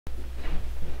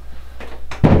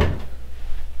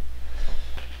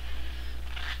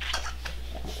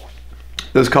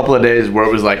Those couple of days where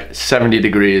it was like 70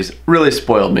 degrees really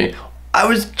spoiled me. I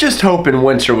was just hoping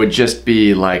winter would just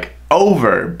be like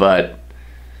over, but...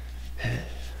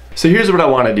 So here's what I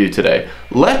want to do today.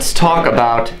 Let's talk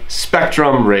about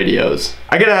Spektrum radios.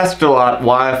 I get asked a lot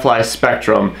why I fly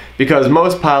Spektrum, because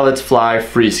most pilots fly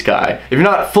FrSky. If you're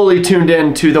not fully tuned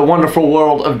in to the wonderful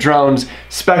world of drones,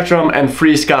 Spektrum and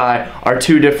FrSky are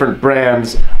two different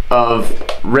brands of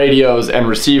radios and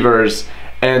receivers.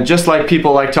 And just like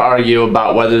people like to argue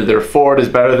about whether their Ford is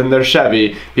better than their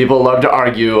Chevy, people love to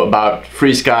argue about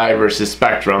FrSky versus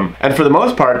Spektrum. And for the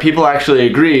most part, people actually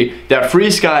agree that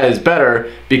FrSky is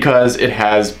better because it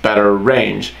has better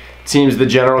range. It seems the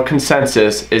general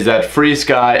consensus is that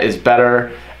FrSky is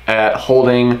better at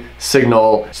holding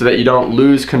signal so that you don't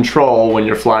lose control when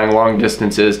you're flying long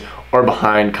distances or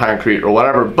behind concrete or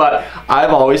whatever. But I've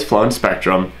always flown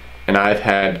Spektrum, and I've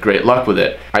had great luck with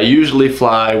it. I usually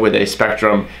fly with a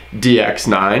Spektrum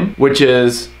DX9, which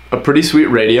is a pretty sweet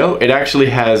radio. It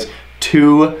actually has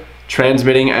 2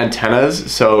 transmitting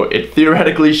antennas, so it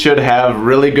theoretically should have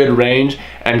really good range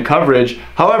and coverage.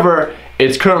 However,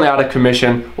 it's currently out of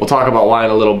commission. We'll talk about why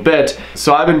in a little bit.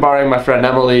 So I've been borrowing my friend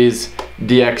Emily's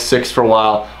DX6 for a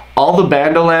while. All the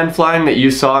Bandoland flying that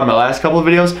you saw in my last couple of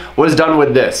videos was done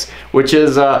with this, which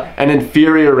is an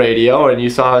inferior radio, and you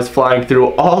saw I was flying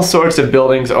through all sorts of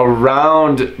buildings,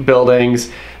 around buildings,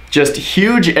 just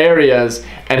huge areas,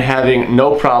 and having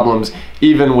no problems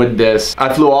even with this.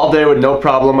 I flew all day with no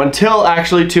problem until,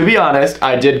 actually, to be honest,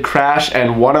 I did crash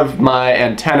and one of my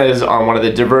antennas on one of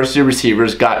the diversity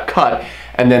receivers got cut.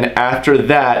 And then after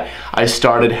that, I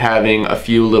started having a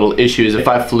few little issues if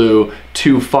I flew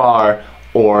too far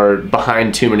or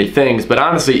behind too many things. But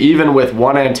honestly, even with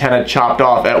one antenna chopped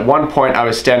off, at one point I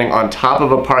was standing on top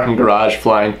of a parking garage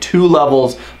flying 2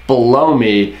 levels below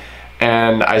me,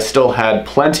 and I still had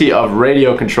plenty of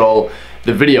radio control.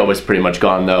 The video was pretty much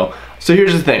gone though. So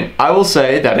here's the thing, I will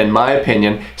say that in my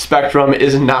opinion, Spektrum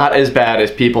is not as bad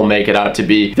as people make it out to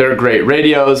be. They're great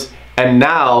radios, and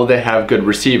now they have good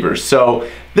receivers. So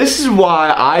this is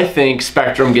why I think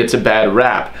Spektrum gets a bad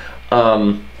rap.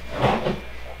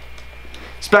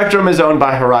 Spektrum is owned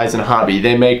by Horizon Hobby.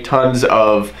 They make tons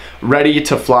of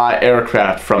ready-to-fly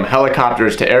aircraft, from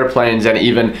helicopters to airplanes and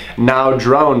even now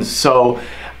drones. So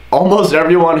almost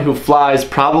everyone who flies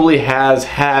probably has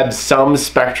had some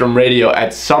Spektrum radio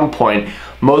at some point.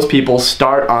 Most people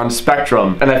start on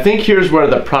Spektrum. And I think here's where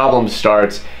the problem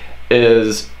starts,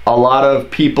 is a lot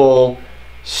of people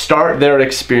start their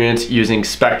experience using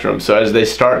Spektrum. So as they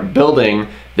start building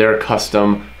their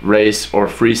custom race or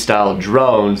freestyle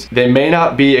drones, they may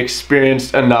not be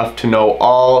experienced enough to know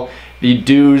all the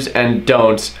do's and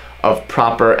don'ts of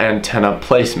proper antenna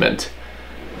placement.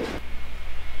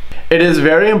 It is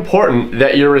very important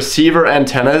that your receiver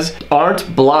antennas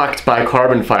aren't blocked by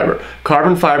carbon fiber.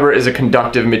 Carbon fiber is a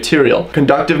conductive material.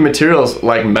 Conductive materials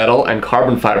like metal and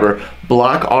carbon fiber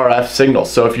block RF signals.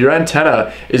 So if your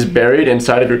antenna is buried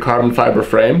inside of your carbon fiber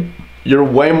frame, you're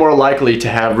way more likely to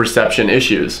have reception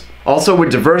issues. Also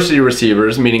with diversity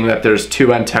receivers, meaning that there's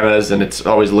 2 antennas and it's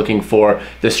always looking for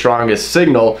the strongest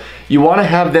signal, you want to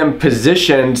have them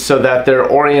positioned so that their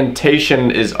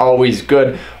orientation is always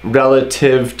good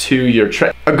relative to your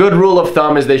train. A good rule of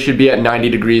thumb is they should be at 90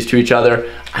 degrees to each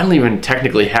other. I don't even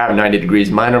technically have 90 degrees.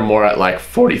 Mine are more at like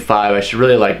 45. I should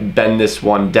really like bend this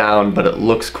one down, but it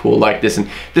looks cool like this, and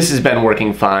this has been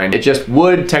working fine. It just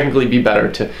would technically be better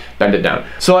to bend it down.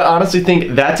 So I honestly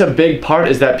think that's a big part,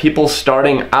 is that people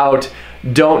starting out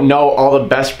don't know all the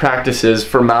best practices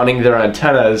for mounting their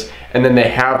antennas, and then they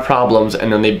have problems,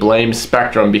 and then they blame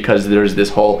Spektrum because there's this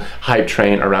whole hype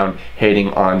train around hating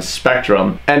on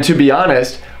Spektrum. And to be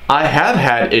honest, I have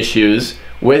had issues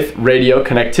with radio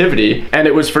connectivity, and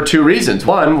it was for 2 reasons.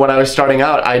 One, when I was starting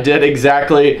out, I did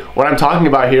exactly what I'm talking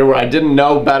about here, where I didn't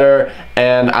know better,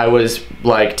 and I was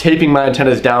like taping my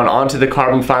antennas down onto the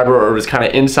carbon fiber, or it was kind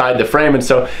of inside the frame, and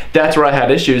so that's where I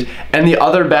had issues. And the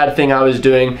other bad thing I was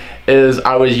doing is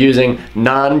I was using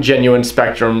non-genuine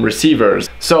Spektrum receivers.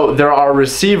 So there are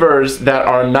receivers that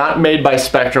are not made by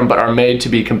Spektrum but are made to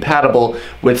be compatible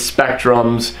with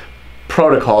Spektrum's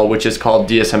protocol, which is called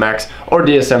DSMX or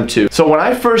DSM2. So when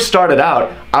I first started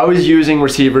out, I was using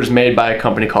receivers made by a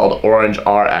company called Orange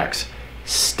RX.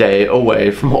 Stay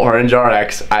away from Orange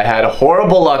RX. I had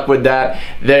horrible luck with that.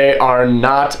 They are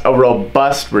not a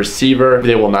robust receiver.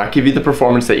 They will not give you the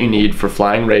performance that you need for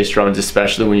flying race drones,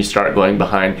 especially when you start going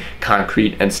behind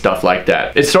concrete and stuff like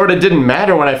that. It sort of didn't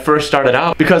matter when I first started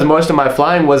out because most of my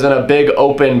flying was in a big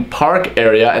open park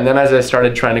area, and then as I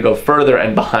started trying to go further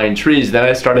and behind trees, then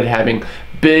I started having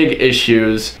big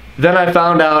issues Then I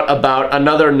found out about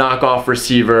another knockoff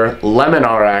receiver, Lemon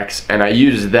RX, and I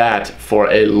used that for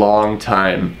a long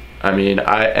time. I mean,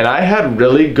 I had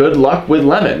really good luck with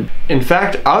Lemon. In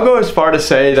fact, I'll go as far to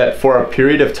say that for a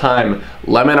period of time,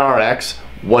 Lemon RX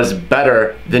was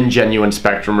better than genuine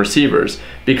Spektrum receivers,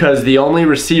 because the only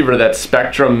receiver that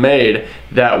Spektrum made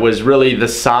that was really the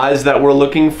size that we're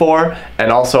looking for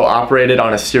and also operated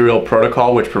on a serial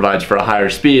protocol which provides for a higher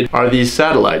speed are these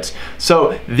satellites.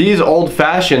 So these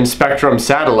old-fashioned Spektrum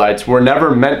satellites were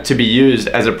never meant to be used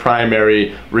as a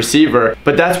primary receiver,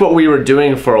 but that's what we were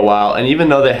doing for a while. And even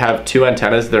though they have two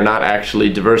antennas, they're not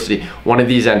actually diversity. One of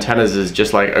these antennas is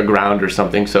just like a ground or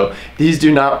something, so these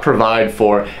do not provide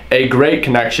for a great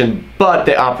connection, but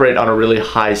they operate on a really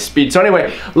high speed. So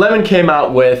anyway, Lemon came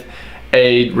out with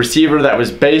a receiver that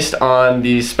was based on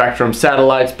these Spektrum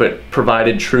satellites but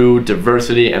provided true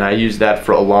diversity, and I used that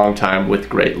for a long time with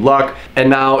great luck. And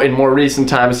now in more recent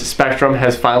times, Spektrum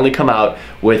has finally come out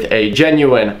with a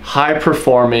genuine,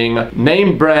 high-performing,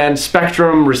 name brand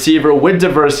Spektrum receiver with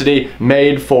diversity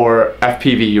made for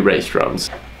FPV race drones.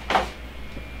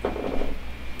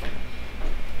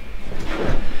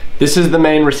 This is the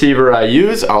main receiver I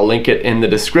use. I'll link it in the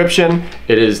description.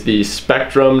 It is the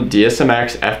Spektrum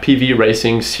DSMX FPV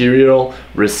Racing serial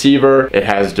receiver. It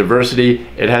has diversity.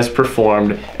 It has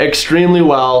performed extremely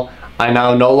well. I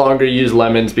now no longer use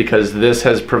Lemons because this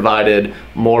has provided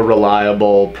more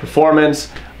reliable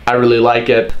performance. I really like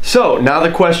it. So now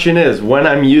the question is, when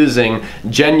I'm using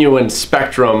genuine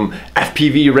Spektrum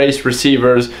FPV race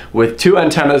receivers with two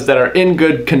antennas that are in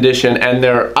good condition and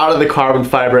they're out of the carbon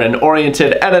fiber and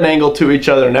oriented at an angle to each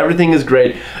other and everything is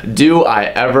great, do I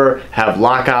ever have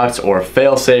lockouts or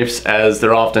fail-safes as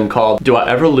they're often called? Do I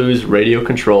ever lose radio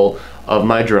control of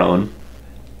my drone?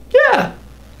 Yeah,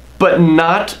 but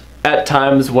not at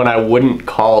times when I wouldn't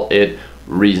call it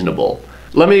reasonable.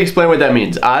 Let me explain what that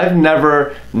means. I've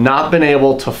never not been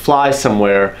able to fly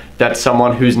somewhere that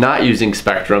someone who's not using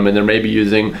Spektrum and they're maybe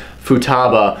using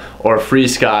Futaba or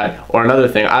FreeSky or another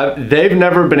thing, they've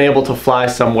never been able to fly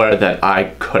somewhere that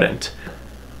I couldn't.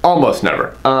 Almost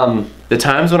never. The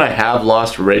times when I have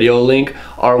lost radio link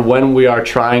are when we are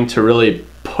trying to really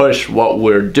push what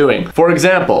we're doing. For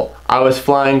example, I was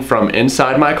flying from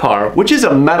inside my car, which is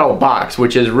a metal box,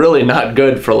 which is really not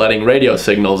good for letting radio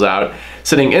signals out,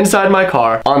 sitting inside my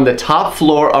car on the top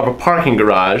floor of a parking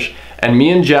garage, and me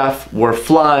and Jeff were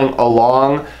flying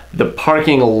along the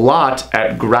parking lot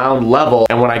at ground level,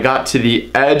 and when I got to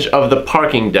the edge of the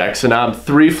parking deck, so now I'm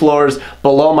 3 floors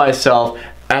below myself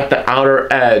at the outer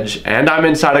edge, and I'm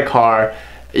inside a car,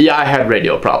 yeah, I had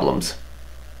radio problems.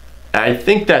 I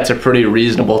think that's a pretty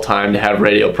reasonable time to have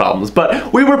radio problems,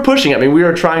 but we were pushing. I mean, we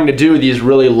were trying to do these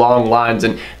really long lines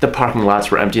and the parking lots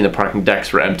were empty and the parking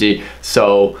decks were empty,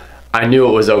 so I knew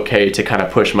it was okay to kind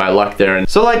of push my luck there. And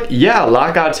so like, yeah,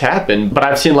 lockouts happen, but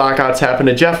I've seen lockouts happen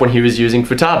to Jeff when he was using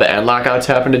Futaba, and lockouts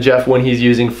happen to Jeff when he's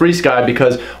using FreeSky,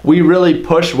 because we really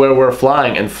push where we're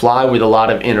flying and fly with a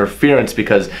lot of interference,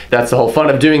 because that's the whole fun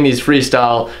of doing these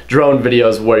freestyle drone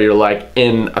videos where you're like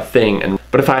in a thing.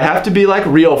 But if I have to be like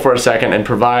real for a second and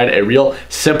provide a real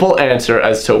simple answer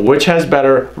as to which has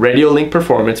better radio link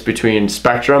performance between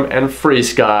Spektrum and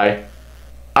FreeSky,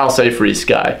 I'll say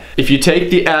FreeSky. If you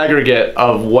take the aggregate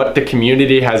of what the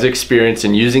community has experienced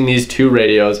in using these two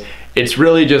radios, it's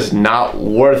really just not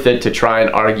worth it to try and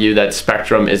argue that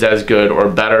Spektrum is as good or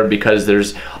better, because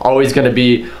there's always going to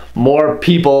be more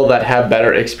people that have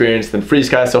better experience than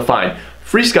FreeSky, so fine.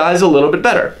 FreeSky is a little bit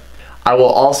better. I will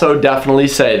also definitely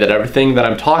say that everything that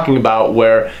I'm talking about,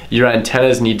 where your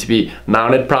antennas need to be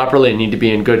mounted properly and need to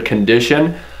be in good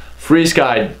condition,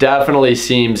 FreeSky definitely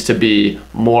seems to be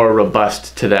more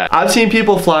robust to that. I've seen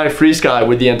people fly FreeSky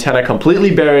with the antenna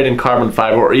completely buried in carbon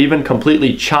fiber or even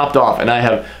completely chopped off, and I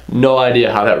have no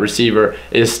idea how that receiver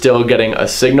is still getting a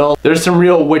signal. There's some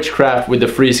real witchcraft with the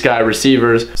FreeSky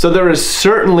receivers, so there is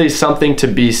certainly something to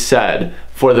be said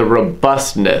for the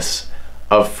robustness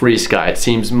of FreeSky. It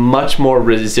seems much more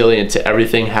resilient to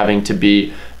everything having to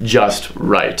be just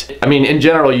right. I mean, in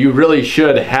general, you really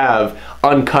should have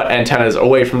uncut antennas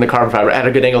away from the carbon fiber at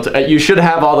a good angle. You should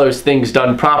have all those things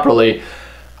done properly.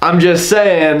 I'm just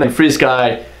saying,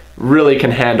 FreeSky really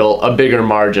can handle a bigger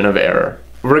margin of error.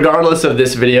 Regardless of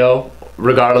this video,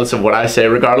 regardless of what I say,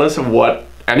 regardless of what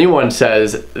anyone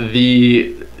says,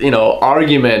 the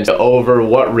argument over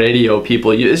what radio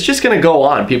people use, it's just gonna go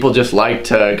on. People just like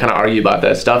to kind of argue about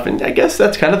that stuff, and I guess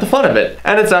that's kind of the fun of it.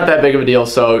 And it's not that big of a deal,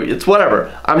 so it's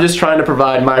whatever. I'm just trying to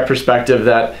provide my perspective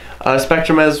that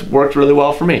Spektrum has worked really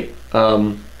well for me.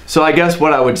 So I guess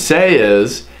what I would say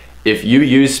is, if you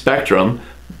use Spektrum,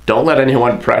 don't let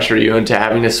anyone pressure you into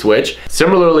having to switch.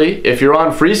 Similarly, if you're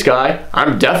on FrSky,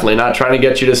 I'm definitely not trying to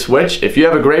get you to switch. If you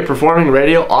have a great performing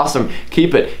radio, awesome,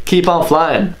 keep it, keep on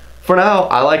flying. For now,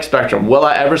 I like Spektrum. Will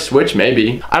I ever switch?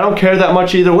 Maybe. I don't care that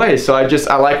much either way, so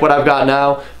I like what I've got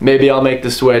now. Maybe I'll make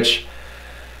the switch.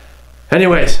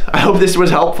 Anyways, I hope this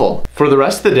was helpful. For the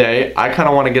rest of the day, I kind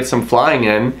of want to get some flying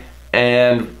in,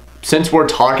 and since we're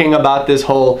talking about this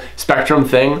whole Spektrum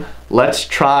thing, let's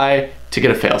try to get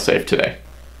a failsafe today.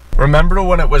 Remember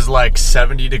when it was like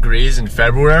 70 degrees in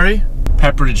February?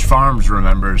 Pepperidge Farms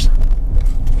remembers.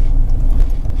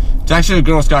 It's actually a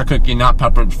Girl Scout cookie, not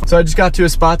Pepperidge. So I just got to a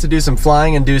spot to do some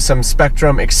flying and do some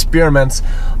Spektrum experiments.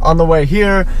 On the way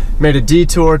here, made a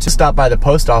detour to stop by the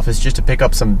post office just to pick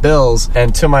up some bills.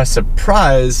 And to my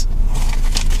surprise,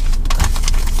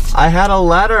 I had a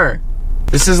letter.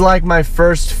 This is like my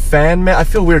first fan mail. I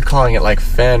feel weird calling it like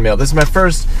fan mail. This is my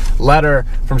first letter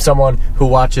from someone who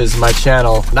watches my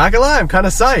channel. Not gonna lie, I'm kind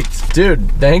of psyched. Dude,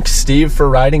 thanks Steve for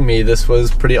writing me. This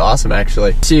was pretty awesome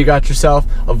actually. So you got yourself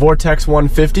a Vortex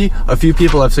 150. A few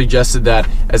people have suggested that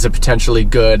as a potentially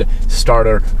good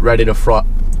starter, ready to fly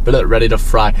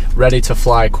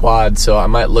quad, so I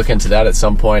might look into that at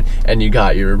some point. And you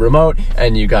got your remote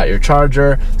and you got your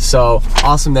charger, so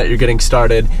awesome that you're getting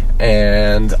started,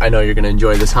 and I know you're gonna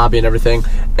enjoy this hobby and everything.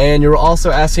 And you were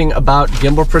also asking about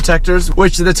gimbal protectors,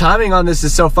 which the timing on this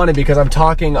is so funny because I'm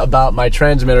talking about my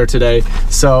transmitter today,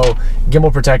 so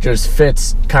gimbal protectors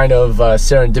fits kind of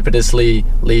serendipitously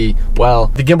well.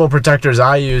 The gimbal protectors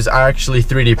I use are actually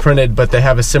 3D printed, but they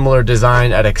have a similar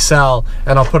design at Excel,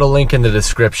 and I'll put a link in the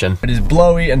description. It is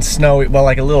blowy and snowy, well,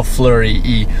 like a little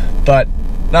flurry-y, but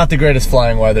not the greatest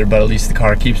flying weather, but at least the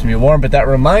car keeps me warm. But that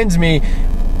reminds me,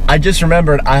 I just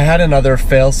remembered I had another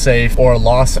failsafe or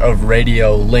loss of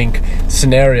radio link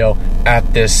scenario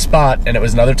at this spot, and it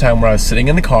was another time where I was sitting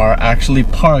in the car, actually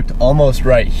parked almost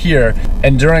right here,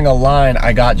 and during a line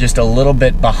I got just a little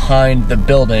bit behind the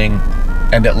building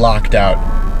and it locked out.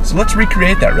 So let's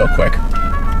recreate that real quick.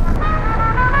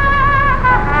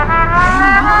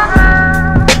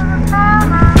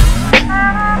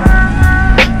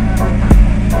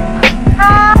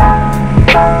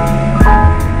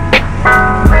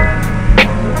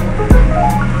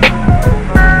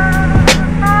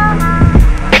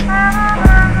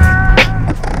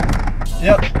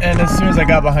 Yep, and as soon as I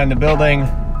got behind the building,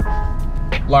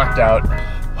 locked out.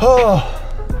 Oh,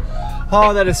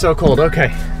 that is so cold. Okay.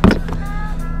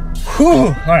 Whew.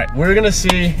 All right, we're gonna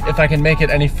see if I can make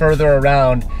it any further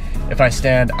around if I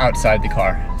stand outside the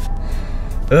car.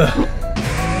 Ugh.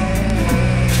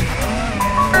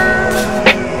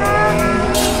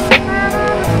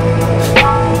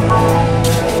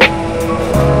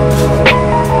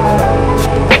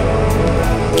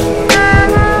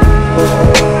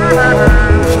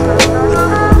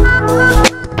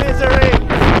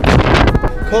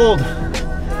 Cold.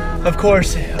 Of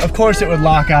course it would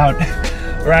lock out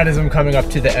right as I'm coming up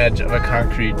to the edge of a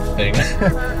concrete thing.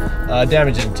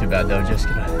 Damage isn't too bad though, just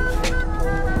gonna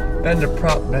bend a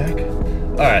prop back.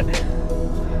 Alright,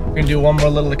 we're gonna do one more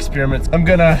little experiment. I'm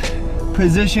gonna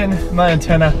position my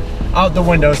antenna out the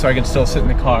window so I can still sit in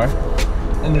the car.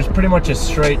 And there's pretty much a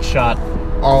straight shot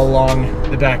all along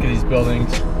the back of these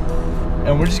buildings.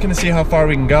 And we're just gonna see how far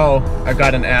we can go. I've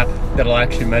got an app that'll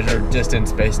actually measure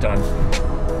distance based on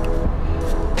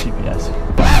GPS.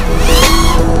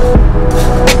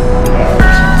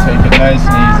 Take it nice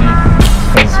and easy,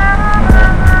 because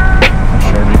I'm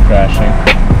sure we'll be crashing.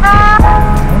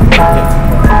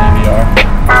 DVR.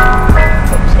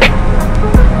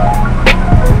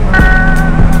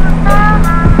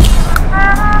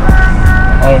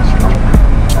 Oh, it's pretty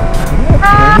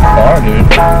far, dude.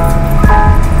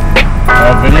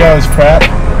 Video is crap.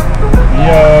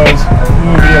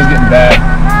 Video's getting bad.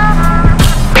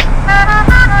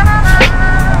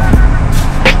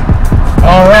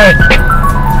 Alright,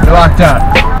 we're locked out.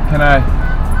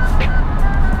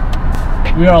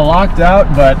 We are locked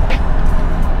out, but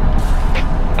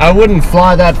I wouldn't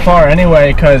fly that far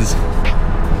anyway, because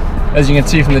as you can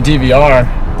see from the DVR,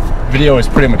 video is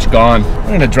pretty much gone.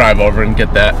 I'm gonna drive over and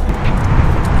get that.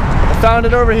 I found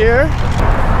it over here.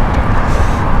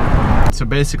 So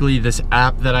basically this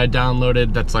app that I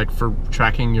downloaded that's like for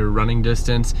tracking your running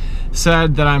distance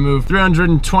said that I moved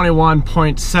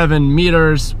 321.7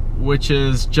 meters, which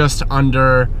is just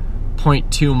under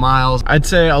 0.2 miles. I'd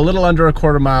say a little under a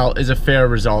quarter mile is a fair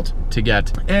result to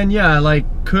get. And yeah,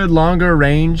 like, could longer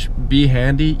range be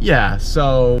handy? Yeah,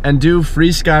 so, and do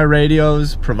FrSky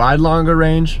radios provide longer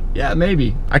range? Yeah,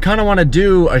 maybe. I kind of want to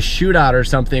do a shootout or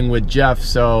something with Jeff,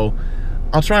 so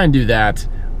I'll try and do that.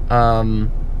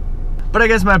 But I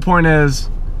guess my point is,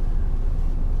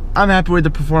 I'm happy with the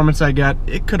performance I get.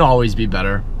 It could always be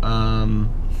better. And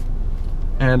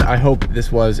I hope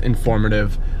this was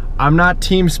informative. I'm not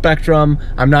Team Spektrum.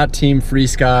 I'm not Team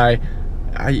FreeSky.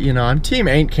 I'm Team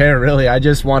Ain't Care, really. I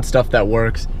just want stuff that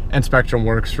works, and Spektrum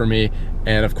works for me.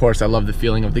 And of course, I love the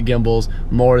feeling of the gimbals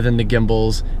more than the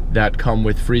gimbals that come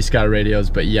with FreeSky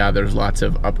radios. But yeah, there's lots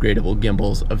of upgradable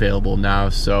gimbals available now.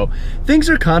 So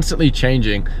things are constantly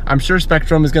changing. I'm sure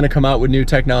Spektrum is going to come out with new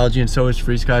technology, and so is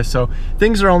FreeSky. So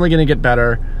things are only going to get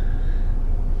better.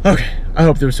 Okay, I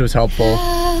hope this was helpful.